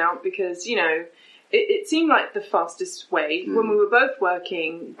figured that one out because, it seemed like the fastest way. When we were both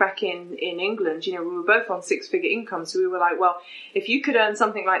working back in England, we were both on 6-figure income. So we were like, well, if you could earn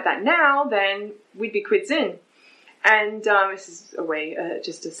something like that now, then we'd be quids in. And this is a way,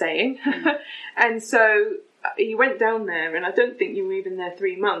 just a saying. And so he went down there, and I don't think you were even there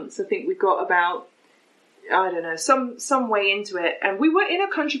 3 months. I think we got about, I don't know, some way into it. And we were in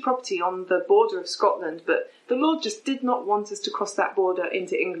a country property on the border of Scotland, but the Lord just did not want us to cross that border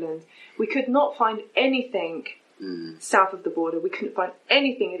into England. We could not find anything south of the border. We couldn't find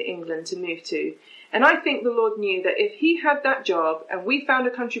anything in England to move to. And I think the Lord knew that if he had that job and we found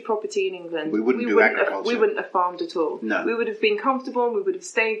a country property in England, we wouldn't have farmed at all. No. We would have been comfortable, and we would have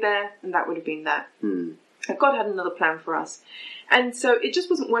stayed there, and that would have been that. And God had another plan for us. And so it just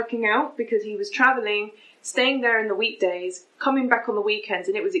wasn't working out because he was travelling, staying there in the weekdays, coming back on the weekends,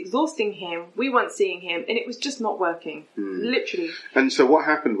 and it was exhausting him. We weren't seeing him, and it was just not working, literally. And so what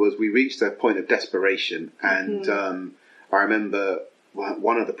happened was we reached a point of desperation, and I remember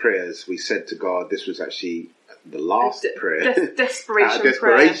one of the prayers we said to God, this was actually the last prayer. Desperation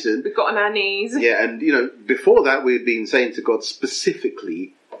prayer. We got on our knees. Yeah, and before that we had been saying to God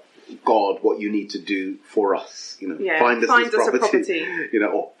specifically, God, what you need to do for us, find us this property,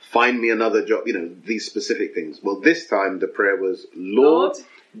 or find me another job, these specific things. Well, this time the prayer was, Lord,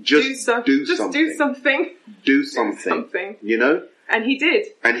 just do something. Do something. And he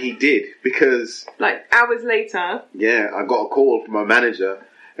did. Because like hours later. Yeah, I got a call from my manager,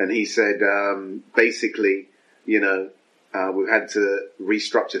 and he said, basically, we've had to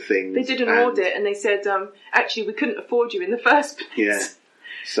restructure things. They did an audit, and they said, actually, we couldn't afford you in the first place. Yeah.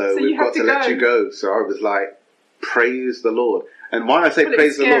 So we've got to let you go. So I was like, praise the Lord. And why I say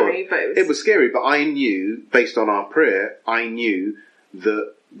praise the Lord, it was scary, but I knew, based on our prayer, I knew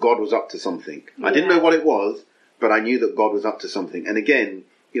that God was up to something. Yeah. I didn't know what it was, but I knew that God was up to something. And again,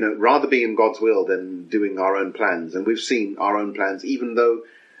 rather be in God's will than doing our own plans. And we've seen our own plans, even though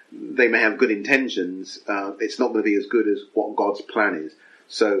they may have good intentions, it's not going to be as good as what God's plan is.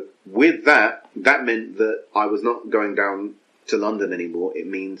 So with that meant that I was not going down to London anymore. It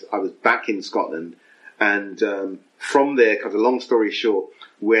means I was back in Scotland, and from there, cut a long story short,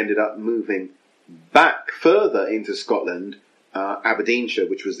 we ended up moving back further into Scotland, Aberdeenshire,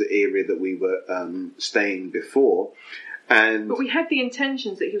 which was the area that we were staying before. But we had the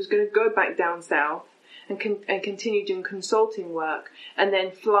intentions that he was going to go back down south and continue doing consulting work, and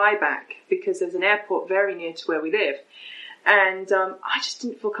then fly back because there's an airport very near to where we live. And I just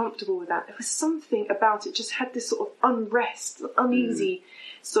didn't feel comfortable with that. There was something about it, just had this sort of unrest, uneasy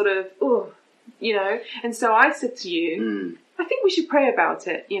sort of, And so I said to you, I think we should pray about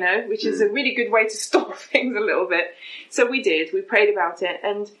it, which is a really good way to stop things a little bit. So we did. We prayed about it,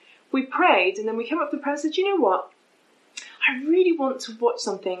 and we prayed, and then we came up to prayer and said, you know what? I really want to watch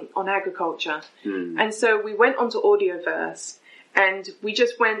something on agriculture. And so we went onto Audioverse. And we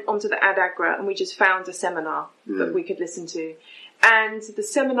just went onto the Adagra, and we just found a seminar that we could listen to. And the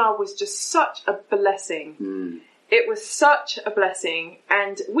seminar was just such a blessing. It was such a blessing.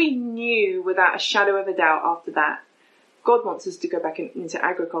 And we knew without a shadow of a doubt after that, God wants us to go back into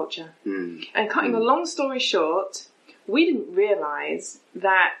agriculture. And cutting a long story short, we didn't realise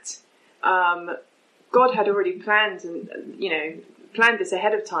that God had already planned planned this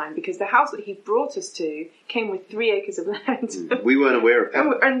ahead of time, because the house that he brought us to came with 3 acres of land. We weren't aware of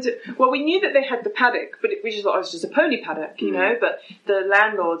that. And we knew that they had the paddock, but we just thought it was just a pony paddock, you know. But the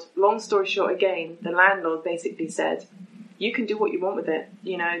landlord, long story short again, the landlord basically said, you can do what you want with it,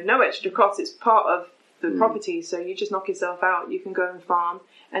 you know, no extra cost. It's part of the property, so you just knock yourself out. You can go and farm.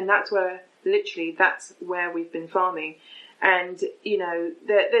 And that's where we've been farming. And, you know,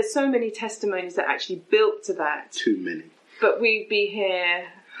 there's so many testimonies that actually built to that. Too many. But we'd be here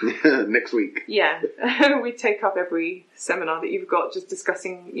next week. Yeah, we take up every seminar that you've got, just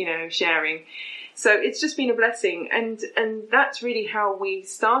discussing, you know, sharing. So it's just been a blessing, and that's really how we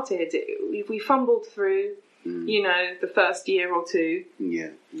started. We fumbled through, you know, the first year or two. Yeah,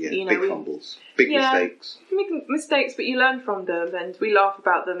 you know, big fumbles, big mistakes. We make mistakes, but you learn from them, and we laugh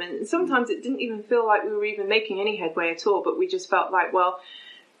about them. And sometimes it didn't even feel like we were even making any headway at all. But we just felt like, well,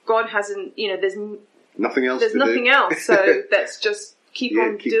 God hasn't, you know, there's nothing else, so let's just keep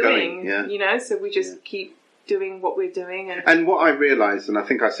on doing, you know, so we just keep doing what we're doing. And what I realised, and I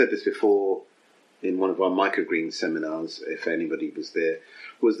think I said this before in one of our microgreen seminars, if anybody was there,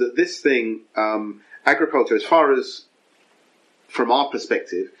 was that this thing, agriculture, as far as from our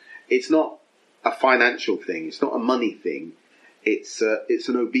perspective, it's not a financial thing, it's not a money thing, it's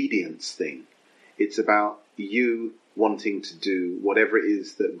an obedience thing. It's about you wanting to do whatever it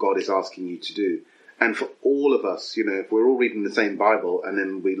is that God is asking you to do. And for all of us, you know, if we're all reading the same Bible and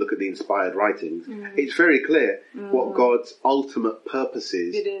then we look at the inspired writings, it's very clear what God's ultimate purpose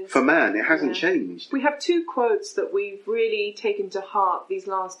is for man. It hasn't changed. We have 2 quotes that we've really taken to heart these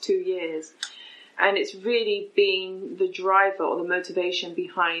last 2 years. And it's really been the driver or the motivation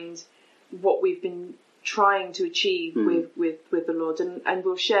behind what we've been trying to achieve with the Lord. And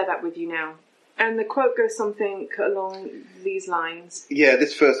we'll share that with you now. And the quote goes something along these lines. Yeah,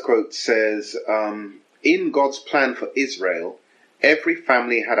 this first quote says, in God's plan for Israel, every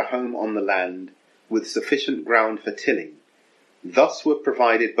family had a home on the land with sufficient ground for tilling. Thus were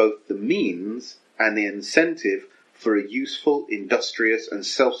provided both the means and the incentive for a useful, industrious and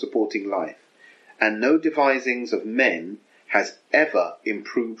self-supporting life. And no devisings of men has ever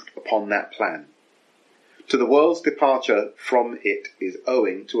improved upon that plan. To the world's departure from it is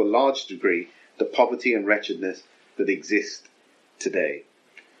owing, to a large degree, the poverty and wretchedness that exist today.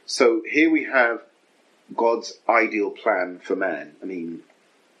 So here we have God's ideal plan for man. I mean,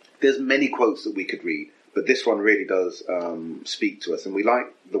 there's many quotes that we could read, but this one really does speak to us. And we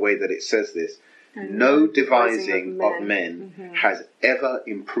like the way that it says this. No devising of men has ever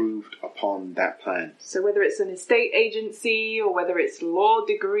improved upon that plan. So whether it's an estate agency or whether it's law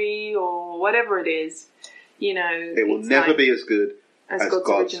degree or whatever it is, you know, it will never be as good as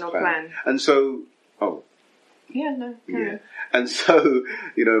God's original plan. And so, and so,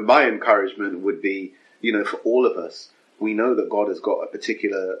 you know, my encouragement would be, you know, for all of us, we know that God has got a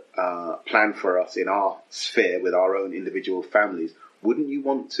particular plan for us in our sphere with our own individual families. Wouldn't you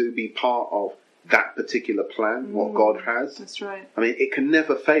want to be part of that particular plan, what God has? That's right. I mean, it can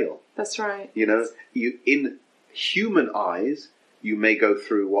never fail. That's right. You know, in human eyes, you may go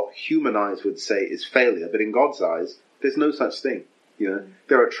through what human eyes would say is failure, but in God's eyes, there's no such thing. You know,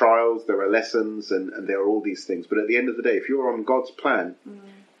 there are trials, there are lessons, and there are all these things. But at the end of the day, if you're on God's plan,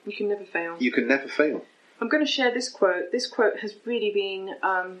 you can never fail. You can never fail. I'm going to share this quote. This quote has really been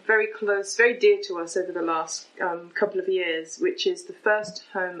very close, very dear to us over the last couple of years, which is the first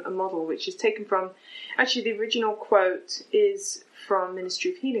home, a model, which is taken from, actually the original quote is from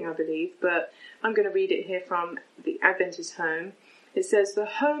Ministry of Healing, I believe, but I'm going to read it here from the Adventist Home. It says, the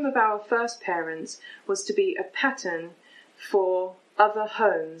home of our first parents was to be a pattern for other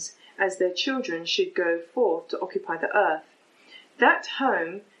homes as their children should go forth to occupy the earth. That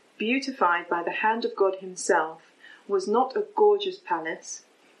home, beautified by the hand of God himself, was not a gorgeous palace.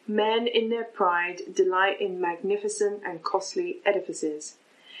 Men in their pride delight in magnificent and costly edifices,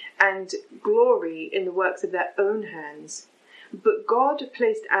 and glory in the works of their own hands. But God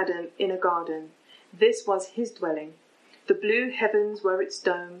placed Adam in a garden. This was his dwelling. The blue heavens were its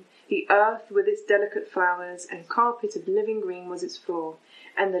dome, the earth with its delicate flowers and carpet of living green was its floor,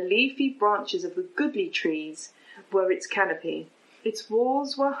 and the leafy branches of the goodly trees were its canopy. Its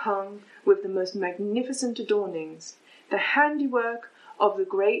walls were hung with the most magnificent adornings, the handiwork of the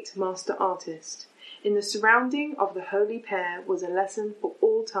great master artist. In the surrounding of the holy pair was a lesson for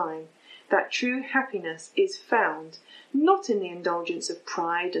all time, that true happiness is found not in the indulgence of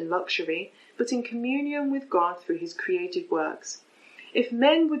pride and luxury, but in communion with God through his creative works. If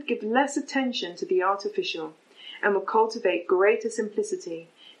men would give less attention to the artificial and would cultivate greater simplicity,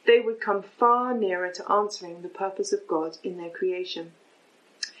 they would come far nearer to answering the purpose of God in their creation.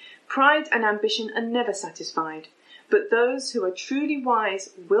 Pride and ambition are never satisfied, but those who are truly wise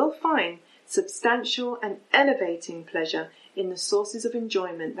will find substantial and elevating pleasure in the sources of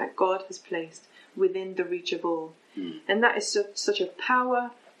enjoyment that God has placed within the reach of all. And that is such a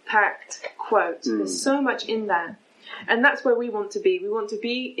power-packed quote. There's so much in that. And that's where we want to be. We want to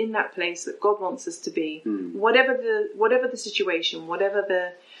be in that place that God wants us to be. Whatever the situation, whatever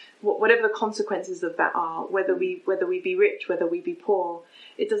the consequences of that are, whether we be rich, whether we be poor,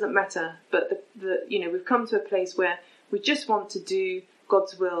 it doesn't matter. But we've come to a place where we just want to do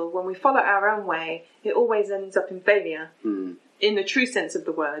God's will. When we follow our own way, it always ends up in failure, in the true sense of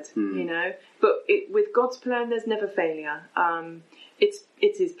the word, But with God's plan, there's never failure. It's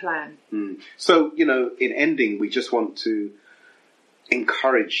His plan. So, in ending, we just want to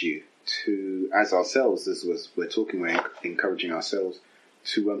encourage you to, as ourselves, we're talking, we're encouraging ourselves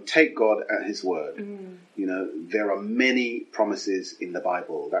to take God at His word. There are many promises in the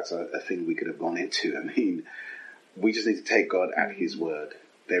Bible. That's a thing we could have gone into. I mean, we just need to take God at His word.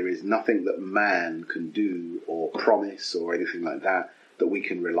 There is nothing that man can do or promise or anything like that we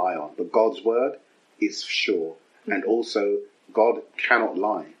can rely on. But God's word is sure. And also, God cannot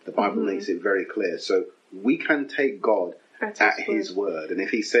lie. The Bible makes it very clear. So we can take God at His word. And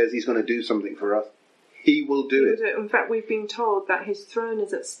if He says He's going to do something for us, He will do it. In fact, we've been told that His throne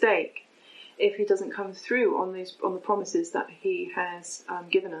is at stake if He doesn't come through on the promises that He has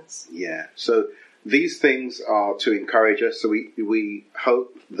given us. Yeah. So these things are to encourage us. So we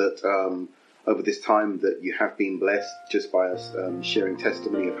hope that over this time that you have been blessed just by us sharing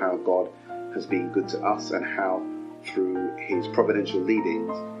testimony of how God has been good to us and how through His providential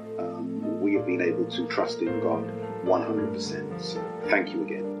leadings we have been able to trust in God 100%. So thank you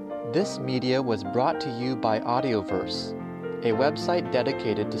again. This media was brought to you by Audioverse, a website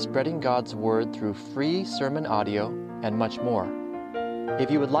dedicated to spreading God's Word through free sermon audio and much more. If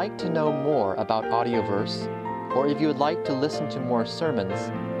you would like to know more about Audioverse, or if you would like to listen to more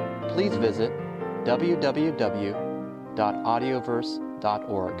sermons, please visit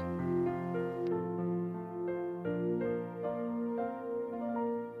www.audioverse.org.